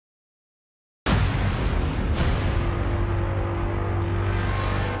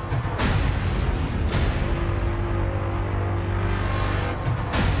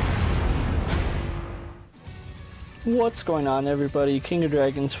What's going on, everybody?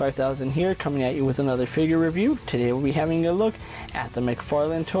 KingofDragons 5000 here, coming at you with another figure review. Today we'll be having a look at the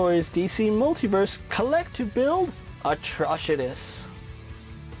Mcfarlane Toys DC Multiverse Collect to Build Atrocitus.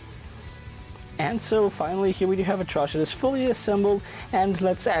 And so finally here we do have Atrocitus fully assembled, and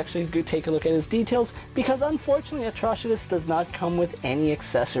let's actually take a look at his details, because unfortunately Atrocitus does not come with any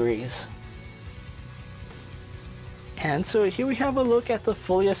accessories. And so here we have a look at the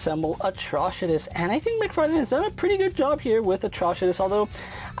fully assembled Atrocitus, and I think Mcfarlane has done a pretty good job here with Atrocitus, although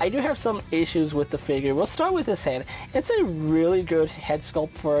I do have some issues with the figure. We'll start with his head. It's a really good head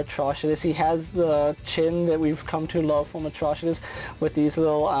sculpt for Atrocitus. He has the chin that we've come to love from Atrocitus with these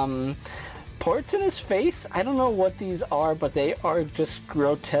little ports in his face. I don't know what these are, but they are just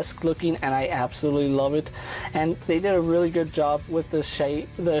grotesque looking, and I absolutely love it. And they did a really good job with the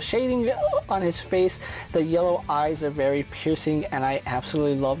shading on his face. The yellow eyes are very piercing, and I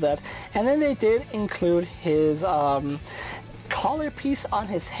absolutely love that. And then they did include his collar piece on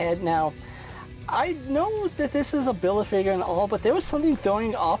his head. Now, I know that this is a Build-A-Figure and all, but there was something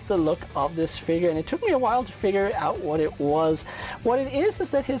throwing off the look of this figure, and it took me a while to figure out what it was. What it is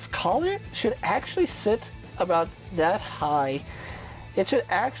that his collar should actually sit about that high. It should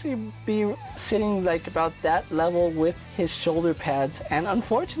actually be sitting like about that level with his shoulder pads, and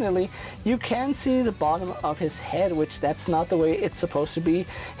unfortunately you can see the bottom of his head, which that's not the way it's supposed to be.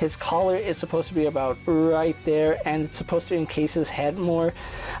 His collar is supposed to be about right there, and it's supposed to encase his head more.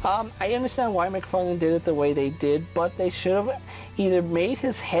 I understand why Mcfarlane did it the way they did, but they should have either made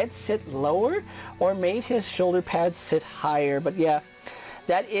his head sit lower or made his shoulder pads sit higher. But yeah,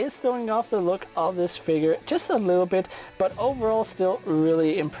 that is throwing off the look of this figure just a little bit, but overall still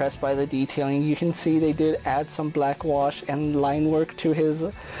really impressed by the detailing. You can see they did add some black wash and line work to his,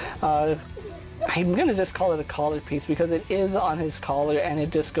 I'm going to just call it a collar piece because it is on his collar and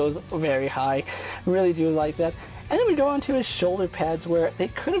it just goes very high. Really do like that. And then we go on to his shoulder pads, where they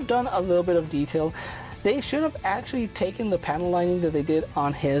could have done a little bit of detail. They should have actually taken the panel lining that they did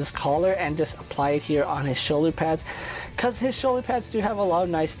on his collar and just apply it here on his shoulder pads, because his shoulder pads do have a lot of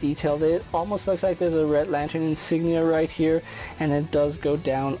nice detail. It almost looks like there's a Red Lantern insignia right here, and it does go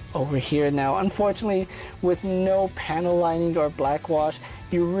down over here. Now, unfortunately, with no panel lining or black wash,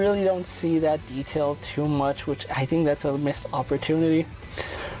 you really don't see that detail too much, which I think that's a missed opportunity.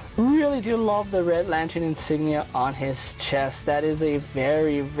 Really do love the Red Lantern insignia on his chest. That is a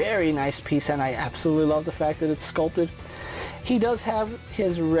very, very nice piece, and I absolutely love the fact that it's sculpted. He does have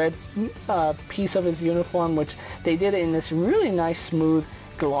his red piece of his uniform, which they did in this really nice, smooth,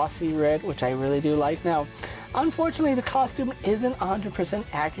 glossy red, which I really do like. Now, unfortunately, the costume isn't 100%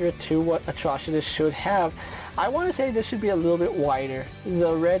 accurate to what Atrocitus should have. I want to say this should be a little bit wider.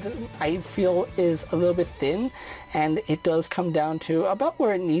 The red, I feel, is a little bit thin, and it does come down to about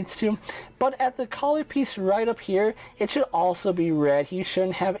where it needs to. But at the collar piece right up here, it should also be red. He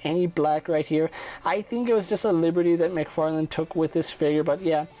shouldn't have any black right here. I think it was just a liberty that Mcfarlane took with this figure, but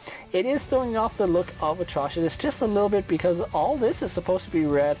yeah, it is throwing off the look of Atrocitus just a little bit, because all this is supposed to be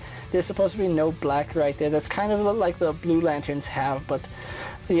red. There's supposed to be no black right there. That's kind of like the Blue Lanterns have, but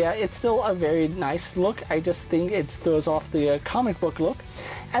yeah, it's still a very nice look. I just think it throws off the comic book look.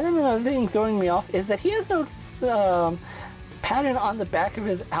 And then another thing throwing me off is that he has no pattern on the back of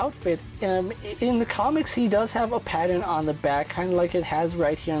his outfit. In the comics, he does have a pattern on the back, kind of like it has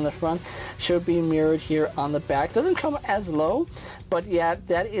right here in the front. Should be mirrored here on the back. Doesn't come as low, but yeah,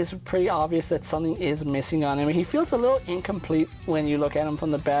 that is pretty obvious that something is missing on him. He feels a little incomplete when you look at him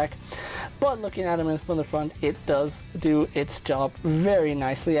from the back, but looking at him from the front, it does do its job very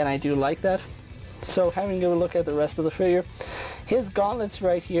nicely, and I do like that. So having a look at the rest of the figure, his gauntlets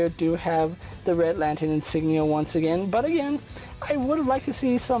right here do have the Red Lantern insignia once again, but again, I would have liked to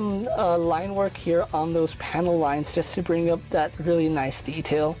see some line work here on those panel lines just to bring up that really nice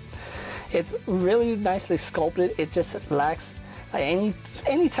detail. It's really nicely sculpted. It just lacks any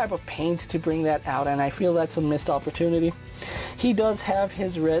type of paint to bring that out, and I feel that's a missed opportunity. He does have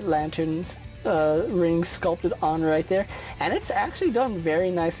his Red Lantern's ring sculpted on right there, and it's actually done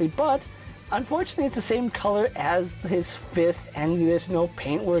very nicely, but unfortunately it's the same color as his fist, and there's no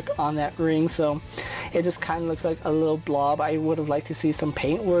paintwork on that ring, so it just kind of looks like a little blob. I would have liked to see some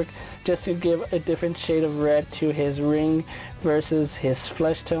paintwork just to give a different shade of red to his ring versus his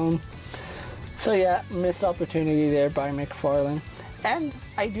flesh tone. So yeah, missed opportunity there by Mcfarlane. And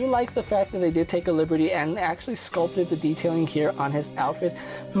I do like the fact that they did take a liberty and actually sculpted the detailing here on his outfit,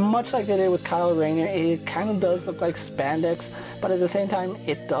 much like they did with Kyle Rayner. It kind of does look like spandex, but at the same time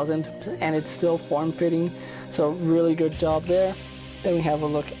it doesn't, and it's still form-fitting, so really good job there. Then we have a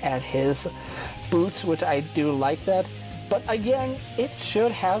look at his boots, which I do like that. But again, it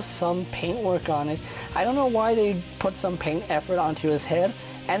should have some paint work on it. I don't know why they put some paint effort onto his head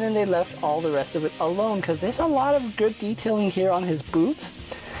and then they left all the rest of it alone, because there's a lot of good detailing here on his boots.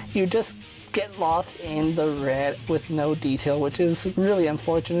 You just get lost in the red with no detail, which is really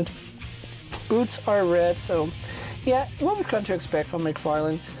unfortunate. Boots are red, so yeah, what we've come to expect from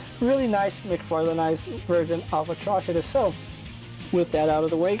Mcfarlane. Really nice McFarlaneized version of Atrocitus. So with that out of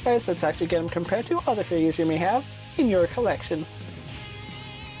the way, guys, let's actually get him compared to other figures you may have in your collection.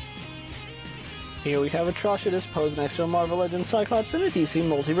 Here we have Atrocitus posed next to a Marvel Legends Cyclops and a DC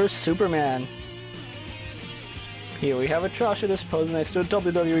Multiverse Superman. Here we have Atrocitus posed next to a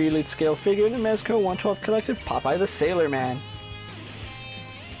WWE Elite Scale figure in a Mezco 1/12 Collective Popeye the Sailor Man.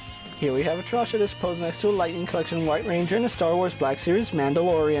 Here we have Atrocitus posed next to a Lightning Collection White Ranger in a Star Wars Black Series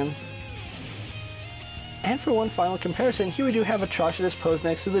Mandalorian. And for one final comparison, here we do have Atrocitus posed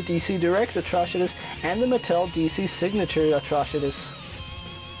next to the DC Direct Atrocitus and the Mattel DC Signature Atrocitus.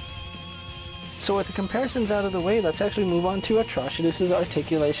 So with the comparisons out of the way, let's actually move on to Atrocitus'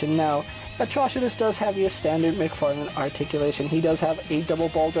 articulation now. Atrocitus does have your standard Mcfarlane articulation. He does have a double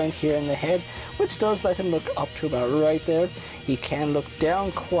ball joint here in the head, which does let him look up to about right there. He can look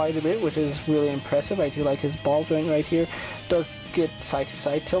down quite a bit, which is really impressive. I do like his ball joint right here. Does get side to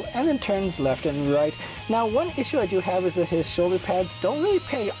side tilt and then turns left and right. Now one issue I do have is that his shoulder pads don't really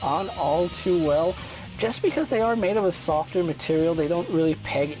peg on all too well. Just because they are made of a softer material, they don't really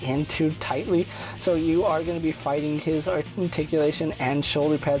peg in too tightly, so you are going to be fighting his articulation and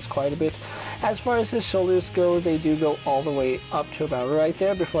shoulder pads quite a bit. As far as his shoulders go, they do go all the way up to about right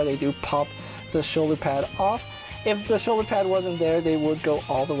there before they do pop the shoulder pad off. If the shoulder pad wasn't there, they would go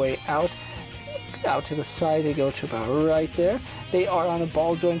all the way out to the side. They go to about right there. They are on a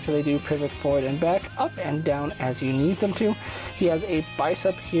ball joint, so they do pivot forward and back, up and down as you need them to. He has a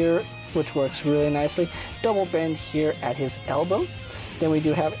bicep here, which works really nicely. Double bend here at his elbow. Then we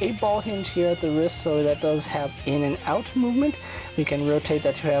do have a ball hinge here at the wrist, so that does have in and out movement. We can rotate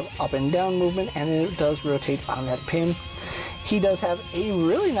that to have up and down movement, and it does rotate on that pin. He does have a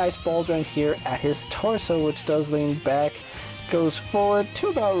really nice ball joint here at his torso, which does lean back, goes forward to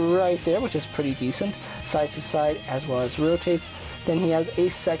about right there, which is pretty decent, side to side as well as rotates. Then he has a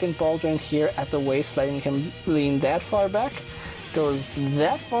second ball joint here at the waist, letting him lean that far back, goes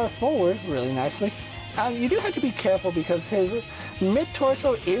that far forward really nicely. You do have to be careful because his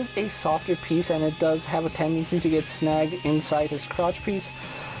mid-torso is a softer piece and it does have a tendency to get snagged inside his crotch piece.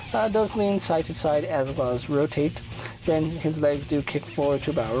 Does lean side to side as well as rotate. Then his legs do kick forward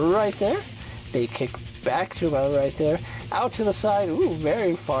to about right there. They kick back to about right there. Out to the side, ooh,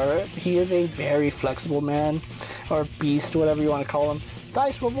 very far. He is a very flexible man, or beast, whatever you want to call him.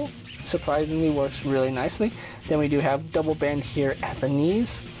 Thigh swivel surprisingly works really nicely. Then we do have double bend here at the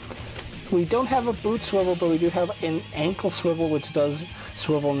knees. We don't have a boot swivel, but we do have an ankle swivel, which does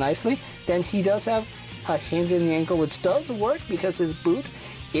swivel nicely. Then he does have a hinge in the ankle, which does work because his boot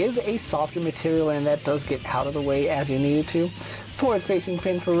is a softer material and that does get out of the way as you need it to. Forward facing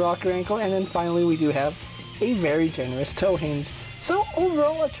pin for rocker ankle, and then finally we do have a very generous toe hinge. So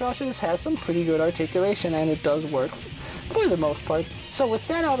overall, Atrocitus has some pretty good articulation and it does work for the most part. So with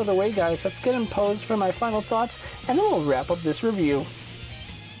that out of the way, guys, let's get him posed for my final thoughts and then we'll wrap up this review.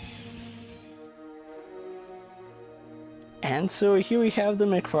 And so here we have the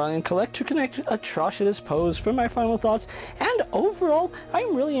Mcfarlane Collect to Connect Atrocitus pose for my final thoughts, and overall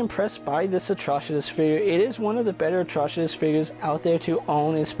I'm really impressed by this Atrocitus figure. It is one of the better Atrocitus figures out there to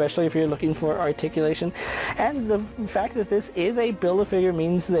own, especially if you're looking for articulation, and the fact that this is a Build-A-Figure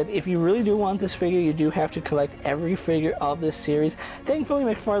means that if you really do want this figure, you do have to collect every figure of this series. Thankfully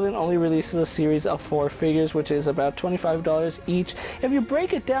Mcfarlane only releases a series of 4 figures, which is about $25 each. If you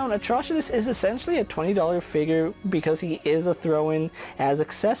break it down, Atrocitus is essentially a $20 figure because he is a throw-in as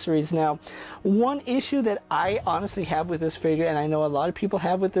accessories. Now, one issue that I honestly have with this figure, and I know a lot of people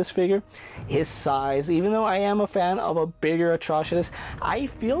have with this figure, is size. Even though I am a fan of a bigger Atrocitus, I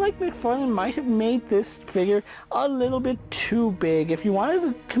feel like Mcfarlane might have made this figure a little bit too big. If you wanted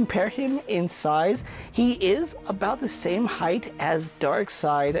to compare him in size, he is about the same height as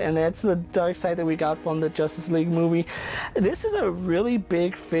Darkseid, and that's the Darkseid that we got from the Justice League movie. This is a really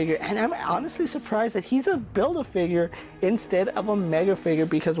big figure, and I'm honestly surprised that he's a Build-A-Figure instead of a Mega figure,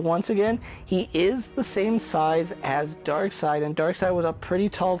 because once again, he is the same size as Darkseid, and Darkseid was a pretty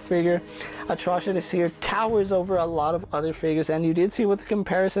tall figure. Atrocitus here towers over a lot of other figures, and you did see with the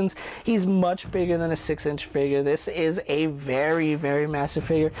comparisons, he's much bigger than a 6-inch figure. This is a very, very massive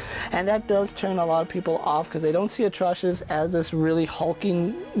figure, and that does turn a lot of people off because they don't see Atrocitus as this really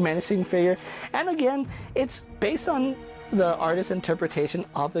hulking, menacing figure. And again, it's based on the artist's interpretation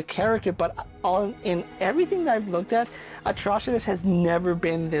of the character, but in everything that I've looked at, Atrocitus has never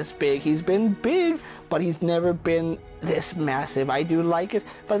been this big. He's been big, but he's never been this massive. I do like it,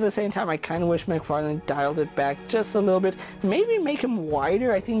 but at the same time I kind of wish Mcfarlane dialed it back just a little bit. Maybe make him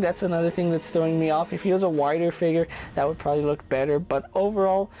wider. I think that's another thing that's throwing me off. If he was a wider figure, that would probably look better, but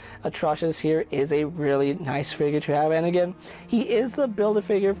overall Atrocitus here is a really nice figure to have. And again, he is the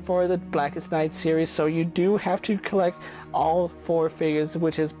Build-A-Figure for the Blackest Night series, so you do have to collect all 4 figures,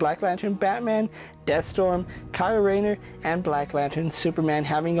 which is Black Lantern Batman, Deathstorm, Kyle Rayner, and Black Lantern Superman.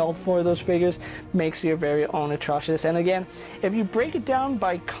 Having all 4 of those figures makes you your very own Atrocitus. And again, if you break it down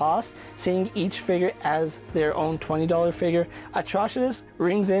by cost, seeing each figure as their own $20 figure, Atrocitus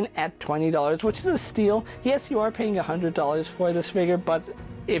rings in at $20, which is a steal. Yes, you are paying $100 for this figure, but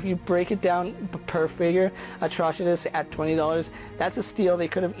if you break it down per figure, Atrocitus at $20, that's a steal. They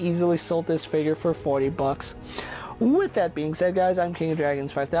could have easily sold this figure for 40 bucks. With that being said, guys, I'm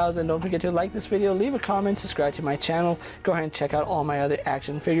KingofDragons 5000. Don't forget to like this video, leave a comment, subscribe to my channel. Go ahead and check out all my other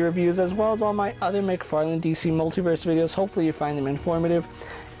action figure reviews, as well as all my other Mcfarlane DC Multiverse videos. Hopefully you find them informative.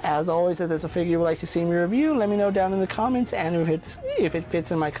 As always, if there's a figure you would like to see me review, let me know down in the comments, and if it fits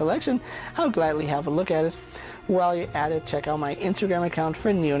in my collection, I'll gladly have a look at it. While you're at it, check out my Instagram account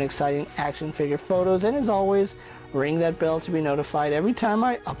for new and exciting action figure photos, and as always, ring that bell to be notified every time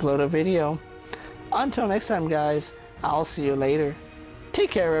I upload a video. Until next time, guys, I'll see you later.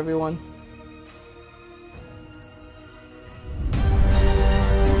 Take care, everyone.